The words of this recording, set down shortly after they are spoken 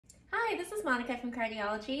Hi, this is Monica from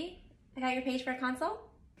Cardiology. I got your page for a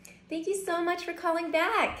consult. Thank you so much for calling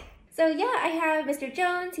back. So yeah, I have Mr.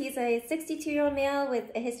 Jones. He's a 62-year-old male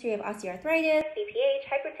with a history of osteoarthritis, BPH,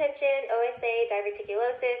 hypertension, OSA,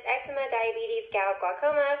 diverticulosis, eczema, diabetes, gout,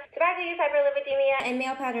 glaucoma, tobacco use, hyperlipidemia, and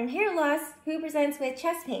male pattern hair loss, who presents with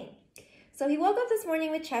chest pain. So he woke up this morning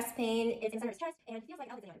with chest pain. It's in the center of his chest and feels like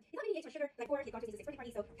elephants in him. He's not eating for sugar, like pork, he's gone to his birthday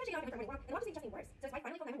party, so catching up and went for a walk, and obviously chest pain worse. So his wife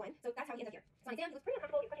finally called 911, so that's how he ended up here. So on exam, he was pretty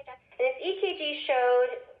uncomfortable, he was pushing his chest, and his EKG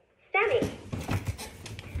showed stemming.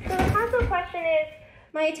 So the consult question is,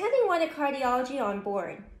 my attending wanted cardiology on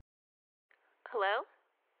board. Hello?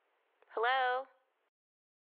 Hello?